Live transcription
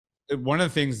one of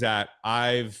the things that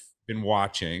I've been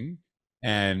watching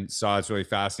and saw it's really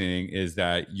fascinating is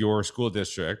that your school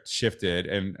district shifted,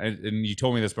 and you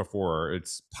told me this before.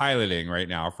 It's piloting right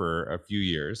now for a few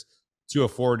years to a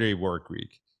 4-day work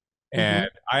week, and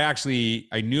Mhm.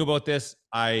 I knew about this.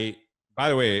 By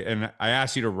the way, and I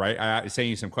asked you to write. I sent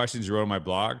you some questions you wrote on my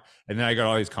blog, and then I got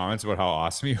all these comments about how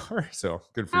awesome you are. So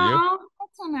good for you, Oh,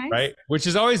 that's so nice. right? Which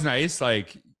is always nice.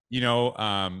 Like,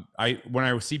 I when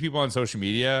I see people on social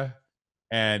media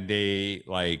and they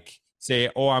like say,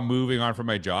 "Oh, I'm moving on from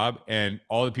my job," and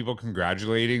all the people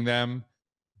congratulating them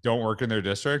don't work in their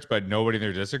district, but nobody in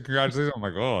their district congratulates them. I'm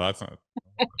like, "Oh, that's not."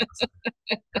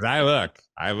 Because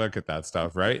I look at that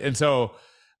stuff, right? And so,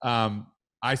 um,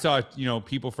 I saw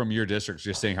people from your districts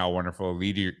just saying how wonderful a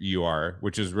leader you are,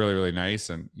 which is really really nice.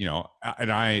 And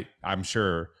I'm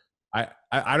sure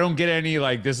I don't get any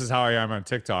like this is how I am on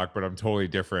TikTok, but I'm totally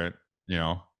different, you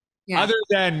know. Yeah. Other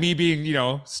than me being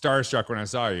starstruck when I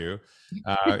saw you,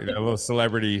 a little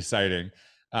celebrity sighting.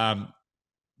 Um,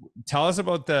 Tell us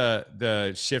about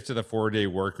the shift to the 4-day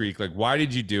work week. Like, why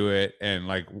did you do it, and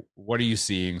like, what are you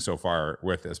seeing so far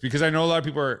with this? Because I know a lot of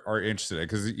people are interested in it,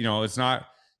 because it's not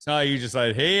like you just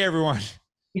like, hey everyone,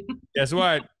 guess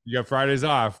what, you got Fridays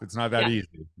off. It's not that Yeah.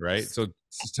 easy, right? So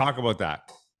just talk about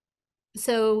that.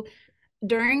 So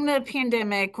during the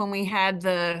pandemic, when we had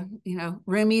the,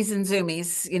 roomies and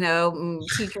zoomies,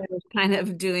 teachers kind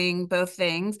of doing both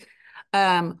things,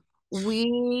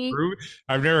 we,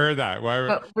 I've never heard that. Why?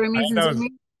 I roomies thought and that was. zoomies.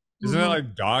 Isn't that Hmm.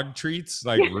 like dog treats,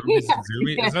 like Yeah, roomies yeah, and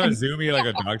zoomies? yeah, Isn't that a zoomie like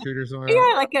a dog treat or something like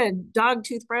yeah, like a dog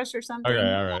toothbrush or that? Okay, something.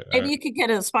 all right, all Maybe right. you could get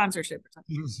a sponsorship or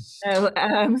something.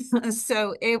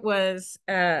 So it was,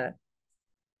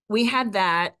 we had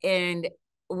that and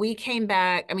we came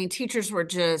back. I mean, teachers were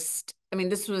just, I mean,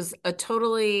 this was a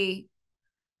totally,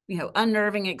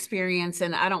 unnerving experience.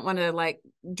 And I don't want to like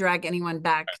drag anyone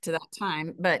back to that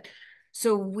time. But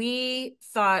so we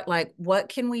thought, like, what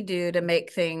can we do to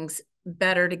make things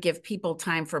better to give people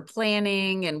time for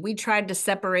planning? And we tried to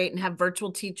separate and have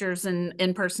virtual teachers and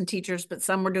in-person teachers, but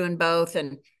some were doing both.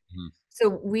 And Mhm. so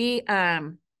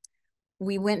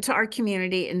we went to our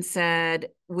community and said,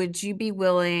 would you be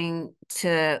willing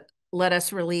to let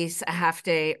us release a half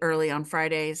day early on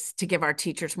Fridays to give our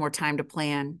teachers more time to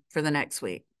plan for the next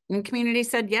week? And the community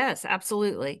said, yes,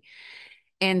 absolutely.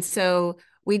 And so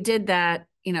we did that,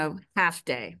 half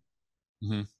day,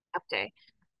 Mhm. half day.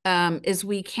 As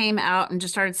we came out and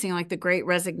just started seeing like the great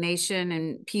resignation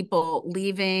and people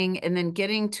leaving, and then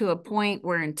getting to a point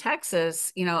where in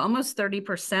Texas, almost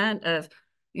 30% of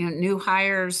new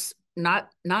hires not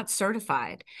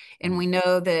certified. And we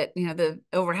know that the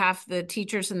over half the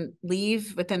teachers and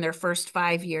leave within their first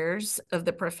 5 years of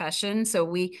the profession. So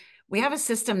we have a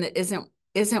system that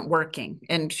isn't working,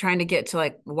 and trying to get to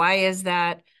like, why is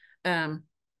that? um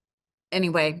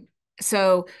anyway,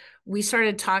 so we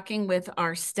started talking with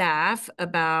our staff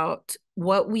about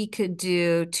what we could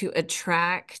do to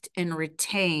attract and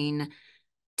retain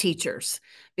teachers,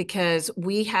 because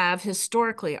we have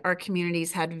historically, our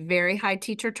communities had very high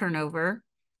teacher turnover.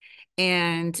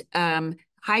 And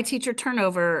high teacher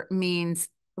turnover means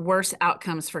worse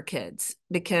outcomes for kids,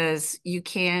 because you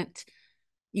can't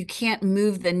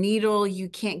move the needle, you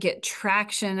can't get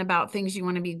traction about things you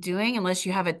want to be doing unless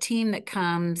you have a team that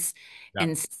comes Yeah.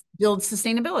 and builds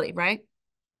sustainability, right?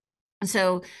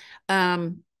 So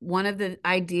one of the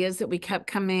ideas that we kept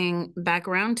coming back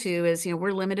around to is,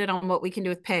 we're limited on what we can do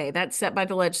with pay. That's set by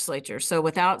the legislature. So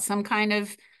without some kind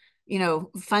of,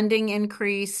 funding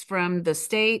increase from the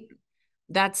state,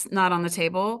 that's not on the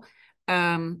table.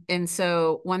 And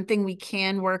so one thing we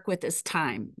can work with is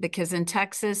time, because in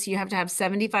Texas, you have to have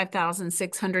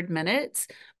 75,600 minutes,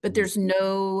 but Mhm. there's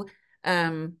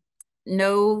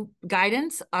no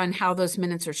guidance on how those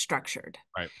minutes are structured.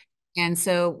 Right. And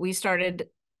so we started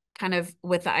kind of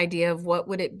with the idea of what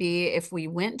would it be if we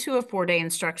went to a 4-day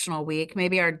instructional week.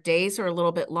 Maybe our days are a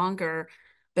little bit longer,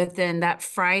 but then that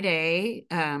Friday,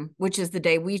 which is the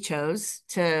day we chose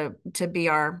to be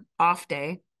our off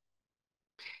day,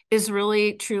 is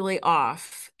really truly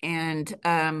off. And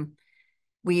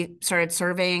we started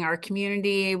surveying our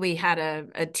community. We had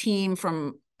a team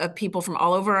of people from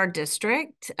all over our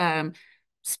district,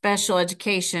 special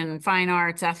education, fine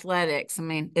arts, athletics. I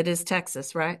mean, it is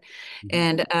Texas, right?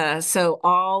 Mhm. And so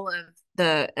all of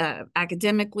the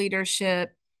academic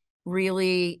leadership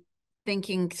really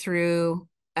thinking through,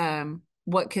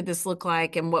 what could this look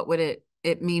like, and what would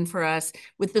it mean for us,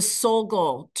 with the sole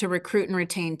goal to recruit and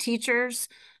retain teachers,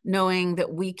 knowing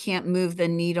that we can't move the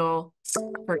needle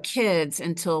for kids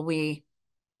until we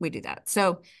do that.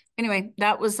 So anyway,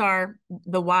 that was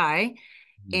the why.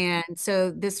 Mhm. And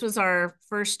so this was our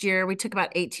first year. We took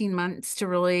about 18 months to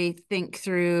really think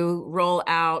through, roll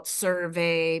out,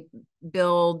 survey,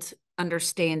 build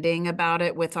understanding about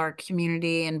it with our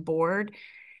community and board.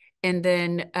 And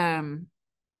then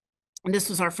this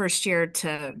was our first year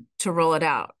to roll it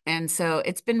out. And so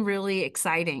it's been really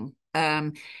exciting.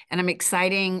 And I'm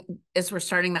exciting as we're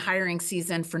starting the hiring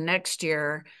season for next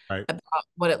year Right. about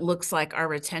what it looks like our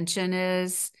retention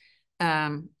is.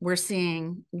 We're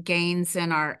seeing gains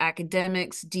in our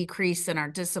academics, decrease in our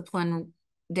discipline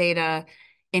data,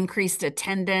 increased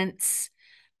attendance.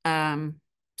 Um,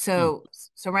 Hmm.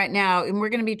 so right now, and we're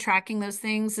going to be tracking those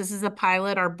things. This is a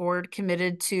pilot our board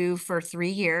committed to for 3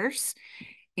 years,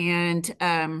 and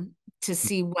to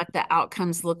see what the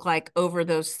outcomes look like over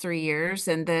those 3 years.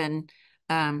 And then,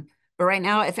 but right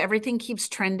now, if everything keeps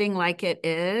trending like it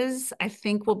is, I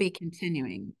think we'll be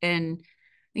continuing. And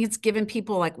I think it's given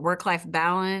people like work-life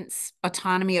balance,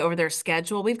 autonomy over their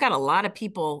schedule. We've got a lot of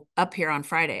people up here on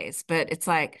Fridays, but it's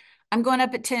like I'm going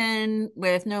up at 10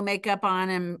 with no makeup on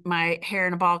and my hair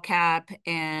in a ball cap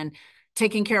and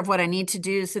taking care of what I need to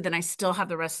do. So then I still have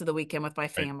the rest of the weekend with my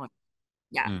Right. family.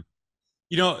 Yeah.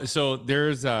 Hmm. So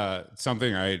there's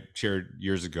something I shared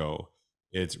years ago.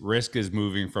 It's risk is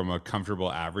moving from a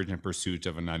comfortable average in pursuit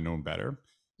of an unknown better.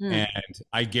 And Mm.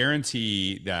 I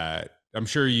guarantee that I'm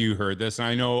sure you heard this, and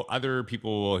I know other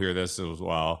people will hear this as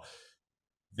well.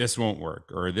 This won't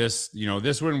work, or this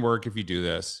wouldn't work if you do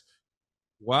this.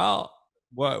 Well,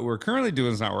 what we're currently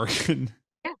doing is not working.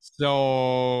 Yeah.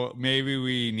 So maybe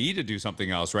we need to do something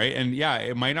else, right? And yeah,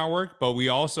 it might not work, but we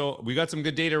got some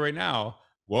good data right now.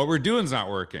 What we're doing is not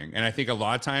working. And I think a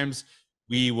lot of times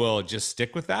we will just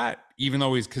stick with that, even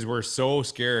though because we're so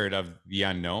scared of the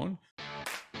unknown.